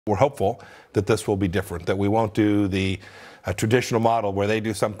We're hopeful that this will be different, that we won't do the traditional model where they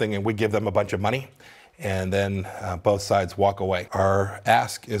do something and we give them a bunch of money and then both sides walk away. Our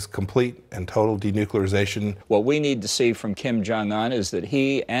ask is complete and total denuclearization. What we need to see from Kim Jong-un is that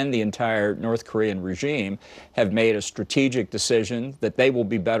he and the entire North Korean regime have made a strategic decision that they will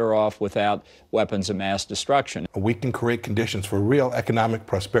be better off without weapons of mass destruction. We can create conditions for real economic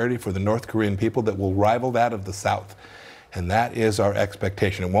prosperity for the North Korean people that will rival that of the South. And that is our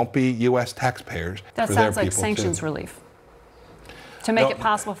expectation. It won't be U.S. taxpayers. That for their sounds like people sanctions relief. To make it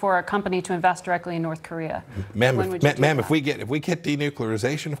possible for a company to invest directly in North Korea. Ma'am, if we get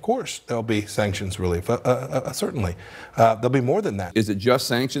denuclearization, of course there'll be sanctions relief. Certainly, there'll be more than that. Is it just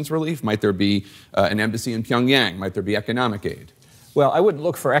sanctions relief? Might there be an embassy in Pyongyang? Might there be economic aid? Well, I wouldn't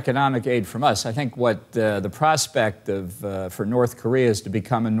look for economic aid from us. I think what the prospect of for North Korea is to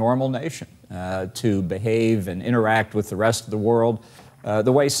become a normal nation, to behave and interact with the rest of the world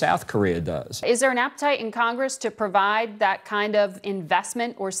the way South Korea does. Is there an appetite in Congress to provide that kind of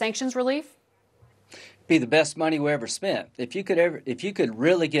investment or sanctions relief? Be the best money we ever spent. If you could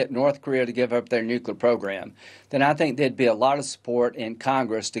really get North Korea to give up their nuclear program, then I think there'd be a lot of support in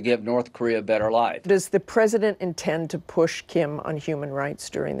Congress to give North Korea a better life. Does the president intend to push Kim on human rights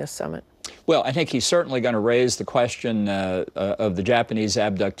during this summit? Well, I think he's certainly going to raise the question of the Japanese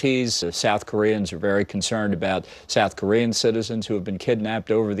abductees. South Koreans are very concerned about South Korean citizens who have been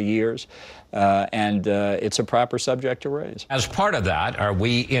kidnapped over the years, and it's a proper subject to raise. As part of that, are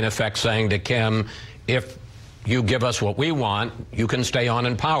we in effect saying to Kim, if you give us what we want, you can stay on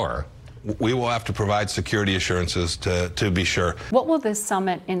in power? We will have to provide security assurances to be sure. What will this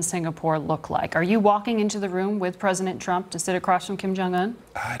summit in Singapore look like? Are you walking into the room with President Trump to sit across from Kim Jong-un?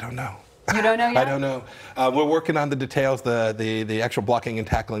 I don't know. You don't know yet? I don't know. We're working on the details, the actual blocking and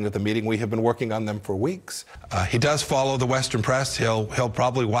tackling of the meeting. We have been working on them for weeks. He does follow the Western press. He'll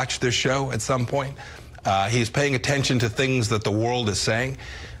probably watch this show at some point. He's paying attention to things that the world is saying.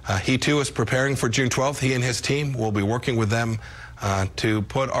 He, too, is preparing for June 12th. He and his team will be working with them to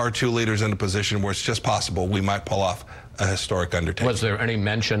put our two leaders in a position where it's just possible we might pull off a historic undertaking. Was there any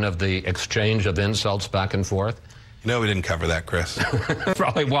mention of the exchange of insults back and forth? No, we didn't cover that, Chris.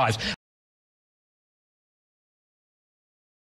 Probably was.